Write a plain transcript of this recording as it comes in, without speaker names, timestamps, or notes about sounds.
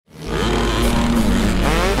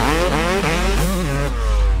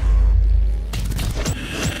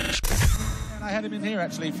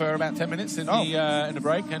actually for about 10 minutes in the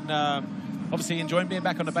break, and obviously enjoying being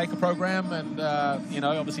back on the Baker program. And you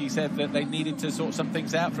know, obviously he said that they needed to sort some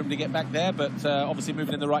things out for him to get back there, but obviously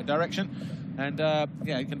moving in the right direction. And yeah,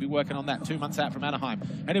 he's going to be working on that 2 months out from Anaheim.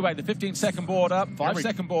 Anyway, the 15-second board up,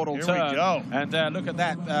 5-second board will turn. We go. And look at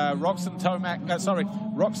that, Roxon,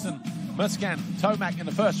 Musquin, Tomac in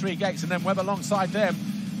the first 3 gates, and then Webb alongside them.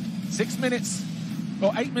 6 minutes,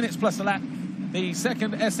 or 8 minutes plus a lap. The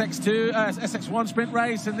second SX1 sprint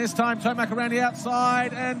race, and this time Tomac around the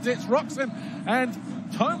outside, and it's Roxon and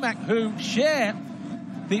Tomac who share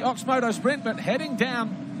the Oxmoto sprint, but heading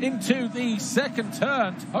down into the second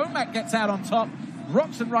turn. Tomac gets out on top.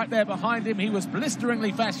 Roxon right there behind him. He was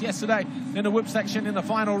blisteringly fast yesterday in the whoop section in the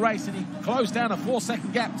final race, and he closed down a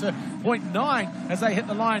 4-second gap to 0.9 as they hit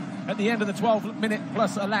the line at the end of the 12-minute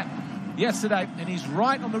plus a lap yesterday. And he's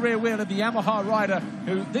right on the rear wheel of the Yamaha rider,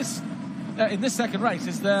 who in this second race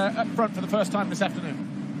is up front for the first time this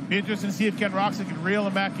afternoon. Be interesting to see if Ken Roxon can reel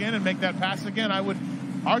him back in and make that pass again. I would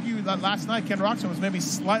argue that last night Ken Roxon was maybe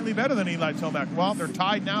slightly better than Eli Tomac. Well, they're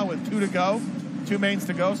tied now with 2 to go, 2 mains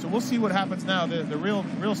to go, so we'll see what happens now. The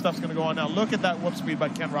real stuff's going to go on now. Look at that whoop speed by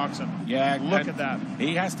Ken Roxon. Yeah, look at that.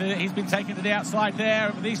 He's been taken to the outside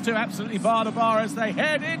there. These two absolutely bar to bar as they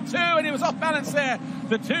head into, and he was off balance there.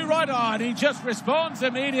 The 2 right on, he just responds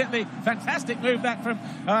immediately. Fantastic move that from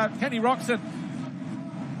Kenny Roxon.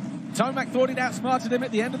 Tomac thought he'd outsmarted him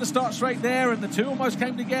at the end of the start straight there, and the 2 almost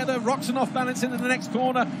came together. Roxon off balance into the next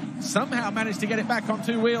corner, somehow managed to get it back on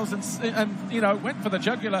 2 wheels and you know, went for the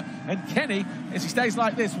jugular. And Kenny, as he stays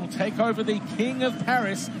like this, will take over the King of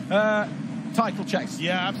Paris title chase.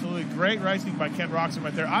 Yeah, absolutely. Great racing by Ken Roxon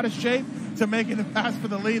right there. Out of shape to making a pass for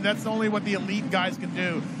the lead. That's only what the elite guys can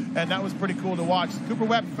do, and that was pretty cool to watch. Cooper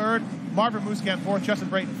Webb 3rd, Marvin Musquin 4th, Justin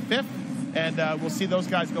Brayton 5th, and we'll see those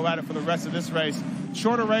guys go at it for the rest of this race.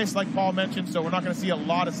 Shorter race, like Paul mentioned, so we're not going to see a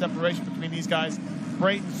lot of separation between these guys.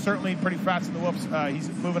 Brayton's certainly pretty fast in the whoops. He's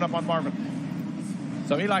moving up on Marvin.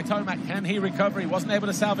 So Eli Tomac, can he recover? He wasn't able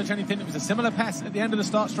to salvage anything. It was a similar pass at the end of the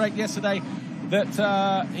start straight yesterday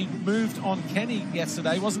that he moved on Kenny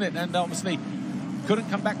yesterday, wasn't it? And obviously couldn't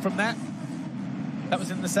come back from that. That was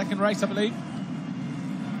in the second race, I believe.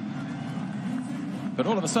 But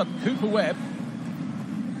all of a sudden, Cooper Webb,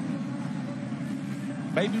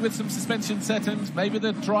 maybe with some suspension settings, maybe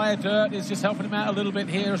the drier dirt is just helping him out a little bit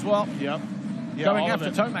here as well. Yep. Yeah, going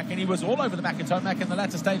after Tomac, and he was all over the back of Tomac in the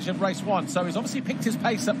latter stage of race 1. So he's obviously picked his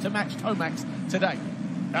pace up to match Tomac's today.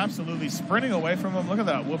 Absolutely sprinting away from him. Look at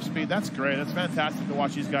that whoop speed. That's great. That's fantastic to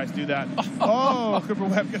watch these guys do that. Oh, Cooper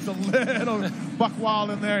Webb gets a little buck wild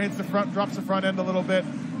in there, hits the front, drops the front end a little bit.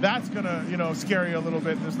 That's gonna, you know, scare you a little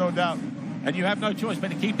bit. There's no doubt. And you have no choice but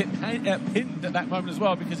to keep it pinned at that moment as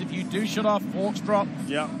well, because if you do shut off, forks drop,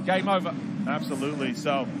 game over. Absolutely.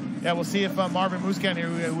 So, yeah, we'll see if Marvin Musquin here,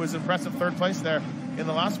 who was impressive 3rd place there in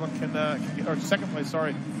the last one, or 2nd place,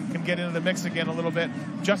 sorry, can get into the mix again a little bit.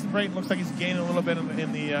 Justin Brayton looks like he's gaining a little bit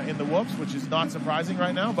in the whoops, which is not surprising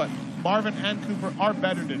right now, but Marvin and Cooper are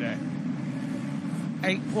better today.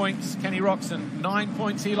 8 points, Kenny Roxon. 9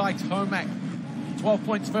 points, Eli Tomac. 12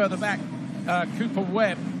 points further back, Cooper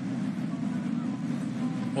Webb.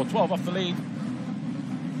 Or 12 off the lead.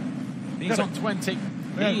 He's on 20.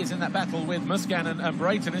 He is in that battle with Musquin and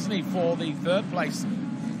Brayton, isn't he, for the 3rd place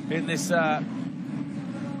in this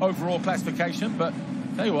overall classification. But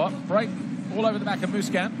tell you what, Brayton all over the back of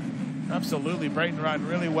Musquin. Absolutely, Brayton riding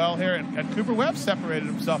really well here, and Cooper Webb separated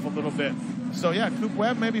himself a little bit. So yeah, Cooper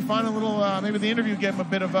Webb maybe find a little, maybe the interview gave him a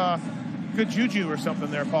bit of good juju or something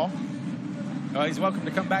there, Paul. He's welcome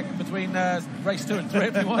to come back between race 2 and 3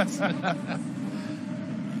 if he wants.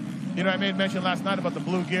 You know, I made mention last night about the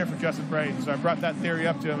blue gear for Justin Brayton, so I brought that theory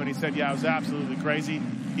up to him, and he said, yeah, it was absolutely crazy.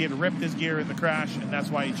 He had ripped his gear in the crash, and that's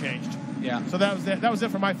why he changed. Yeah. So that was it. That was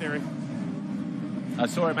it for my theory. I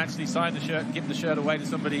saw him actually sign the shirt, give the shirt away to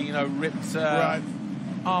somebody, you know, ripped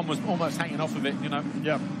arm was almost hanging off of it, you know.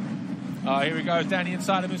 Yep. Here he goes down the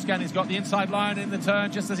inside of Musquin. He's got the inside line in the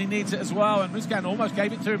turn just as he needs it as well, and Musquin almost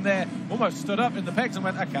gave it to him there, almost stood up in the pegs and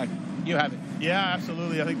went, okay, you have it. Yeah,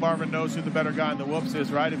 absolutely. I think Marvin knows who the better guy in the whoops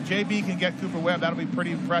is, right? If JB can get Cooper Webb, that'll be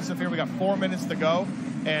pretty impressive here. We got 4 minutes to go,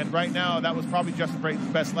 and right now that was probably Justin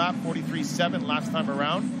Brayton's best lap, 43.7 last time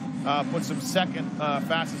around. Puts him 2nd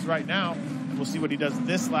fastest right now, and we'll see what he does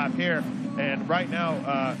this lap here. And right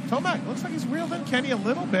now, Tomac looks like he's reeled in Kenny a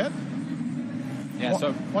little bit. Yeah,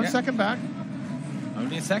 so 1 second back.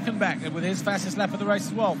 Only a second back with his fastest lap of the race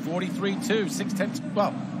as well, 43.2, 6/10.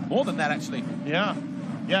 Well, more than that actually. Yeah.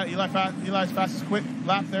 Yeah, Eli's fastest quick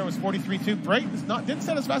lap there was 43.2. Brayton's didn't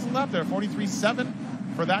set his fastest lap there, 43.7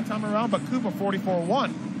 for that time around, but Cooper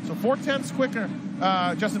 44.1. So 4/10 quicker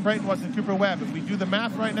Justin Brayton was than Cooper Webb. If we do the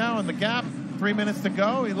math right now in the gap, 3 minutes to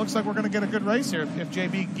go, it looks like we're going to get a good race here if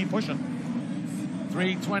JB can keep pushing.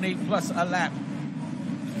 3:20 plus a lap.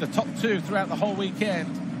 The top two throughout the whole weekend,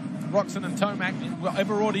 Roczen and Tomac, in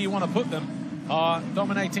whatever order you want to put them, are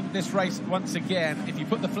dominating this race once again. If you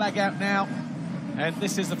put the flag out now, and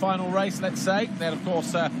this is the final race, let's say, then of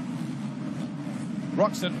course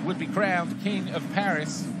Roczen would be crowned King of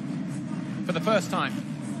Paris for the first time.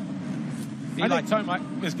 Eli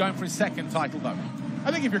Tomac is going for his second title, though.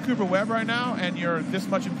 I think if you're Cooper Webb right now and you're this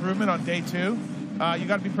much improvement on day two, you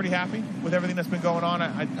got to be pretty happy with everything that's been going on.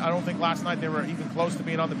 I don't think last night they were even close to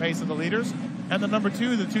being on the pace of the leaders. And the number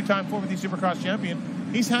two, the two-time 450 Supercross champion,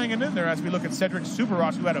 he's hanging in there as we look at Cedric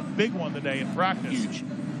Supercross, who had a big one today in practice.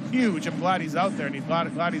 Huge. I'm glad he's out there, and he's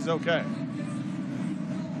glad he's okay.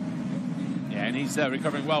 Yeah, and he's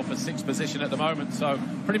recovering well for sixth position at the moment, so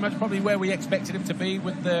pretty much probably where we expected him to be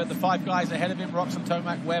with the five guys ahead of him, Roczen,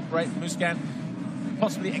 Tomac, Webb, Brayton, Musquin,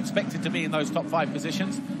 possibly expected to be in those top five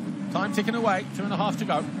positions. Time ticking away, 2.5 to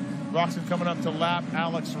go. Roczen coming up to lap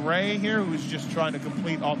Alex Ray here, who's just trying to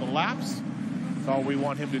complete all the laps. That's all we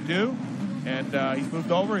want him to do. And he's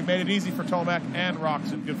moved over. He made it easy for Tomac and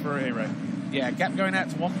Roczen. Good for A-Ray. Yeah, gap going out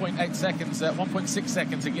to 1.8 seconds, 1.6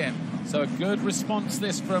 seconds again. So a good response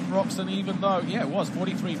this from Roczen, even though, yeah, it was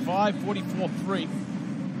 43.5, 44.3.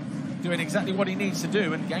 Doing exactly what he needs to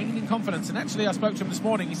do and gaining in confidence. And actually, I spoke to him this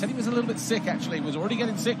morning. He said he was a little bit sick, actually. He was already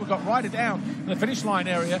getting sick. We got rider down in the finish line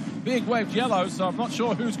area. Big waved yellow, so I'm not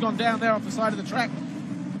sure who's gone down there off the side of the track,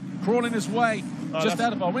 crawling his way just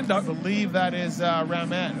out of our window. I believe that is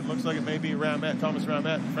Ramet. It looks like it may be Ramet. Thomas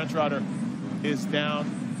Ramet, French rider, is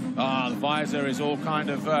down. The visor is all kind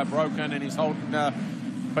of broken, and he's holding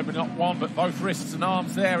maybe not one, but both wrists and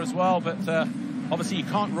arms there as well. But obviously, you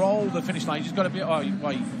can't roll the finish line. You just got to be...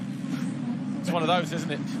 it's one of those,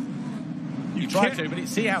 isn't it? You try to, but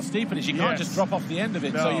see how steep it is. You can't just drop off the end of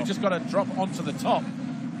it, so you've just got to drop onto the top.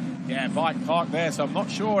 Yeah, bike parked there, so I'm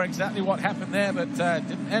not sure exactly what happened there, but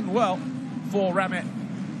didn't end well for Ramet.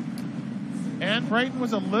 And Brayton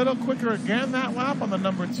was a little quicker again that lap on the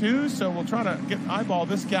number two, so we'll try to eyeball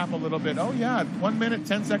this gap a little bit. Oh, yeah, 1 minute,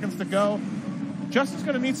 10 seconds to go. Justin's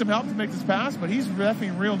going to need some help to make this pass, but he's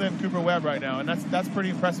definitely reeled in Cooper Webb right now, and that's pretty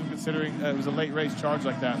impressive considering it was a late race charge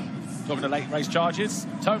like that. Talking to late race charges,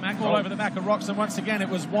 Tomac all over the back of Roczen once again. It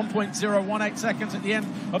was 1.018 seconds at the end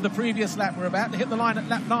of the previous lap. We're about to hit the line at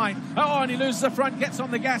lap 9. Oh, and he loses the front, gets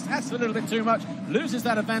on the gas. That's a little bit too much. Loses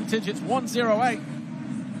that advantage. It's 1.08.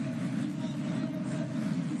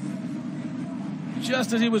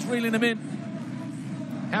 Just as he was reeling him in.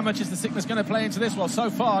 How much is the sickness going to play into this? Well, so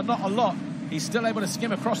far, not a lot. He's still able to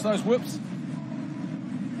skim across those whoops.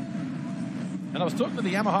 And I was talking to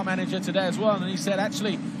the Yamaha manager today as well, and he said,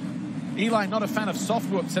 actually, Eli, not a fan of soft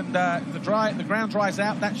whoops, and the ground dries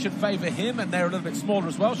out. That should favour him, and they're a little bit smaller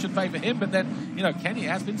as well, should favour him. But then, you know, Kenny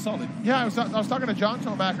has been solid. Yeah, I was talking to John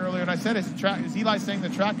Tomac earlier, and I said, is Eli saying the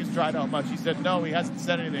track is dried out much? He said, no, he hasn't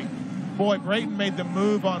said anything. Boy, Brayton made the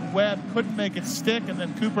move on Webb, couldn't make it stick, and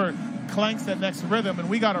then Cooper clanks that next rhythm, and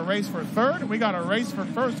we got a race for third, and we got a race for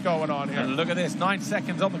first going on here. And look at this, 9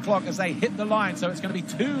 seconds on the clock as they hit the line, so it's going to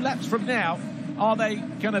be 2 laps from now. Are they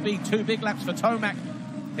going to be 2 big laps for Tomac?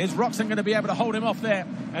 Is Roczen going to be able to hold him off there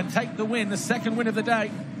and take the win, the second win of the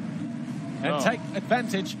day, and take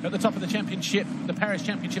advantage at the top of the championship, the Paris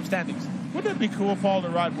Championship standings? Wouldn't it be cool, Paul, to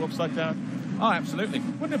ride whoops like that? Oh, absolutely.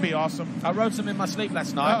 Wouldn't it be awesome? I rode some in my sleep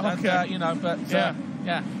last night, and, you know, but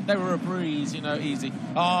yeah, they were a breeze, you know, easy.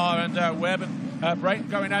 Oh, and Webb and Brayton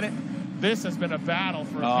going at it. This has been a battle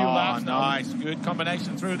for a few laps now. Nice. Good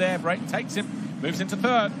combination through there. Brayton takes him, moves into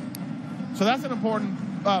third. So that's an important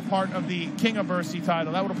part of the King of Bercy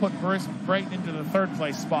title. That would have put Brayton into the third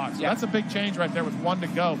place spot. So that's a big change right there with 1 to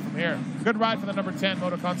go from here. Good ride for the number 10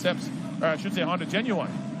 Moto Concepts, or I should say Honda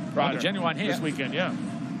Genuine rider. Honda Genuine here. This weekend, yeah.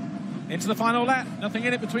 Into the final lap. Nothing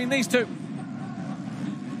in it between these two.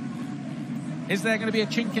 Is there going to be a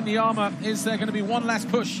chink in the armour? Is there going to be one last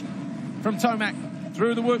push from Tomac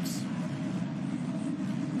through the woods?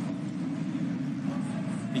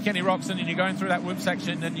 You're Kenny Roczen, and you're going through that whoop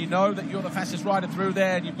section, and you know that you're the fastest rider through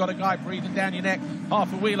there, and you've got a guy breathing down your neck,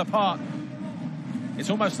 half a wheel apart. It's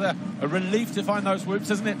almost a relief to find those whoops,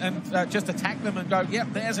 isn't it? And just attack them and go, yep,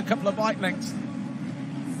 there's a couple of bike lengths.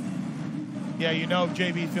 Yeah, you know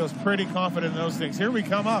JB feels pretty confident in those things. Here we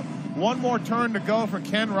come up. One more turn to go for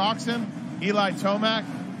Ken Roczen. Eli Tomac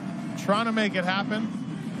trying to make it happen.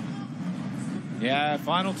 Yeah,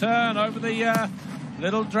 final turn over the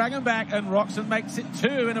little dragon back, and Roczen makes it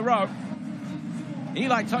 2 in a row.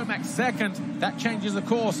 Eli Tomac second. That changes the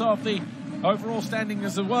course of the overall standing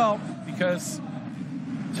as well, because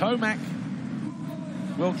Tomac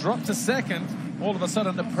will drop to second. All of a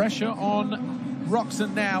sudden, the pressure on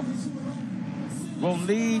Roczen now will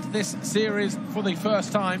lead this series for the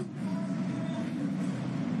first time.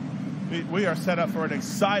 We are set up for an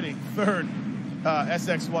exciting third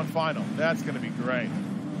SX1 final. That's going to be great.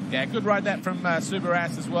 Yeah, good ride that from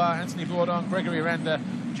Supercross as well. Anthony Bourdon, Gregory Aranda,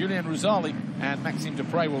 Julian Rosali, and Maxime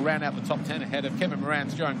Dupre will round out the top 10 ahead of Kevin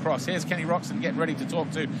Moran's Joan Cross. Here's Kenny Roczen getting ready to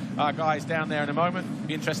talk to our guys down there in a moment.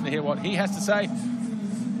 Be interesting to hear what he has to say.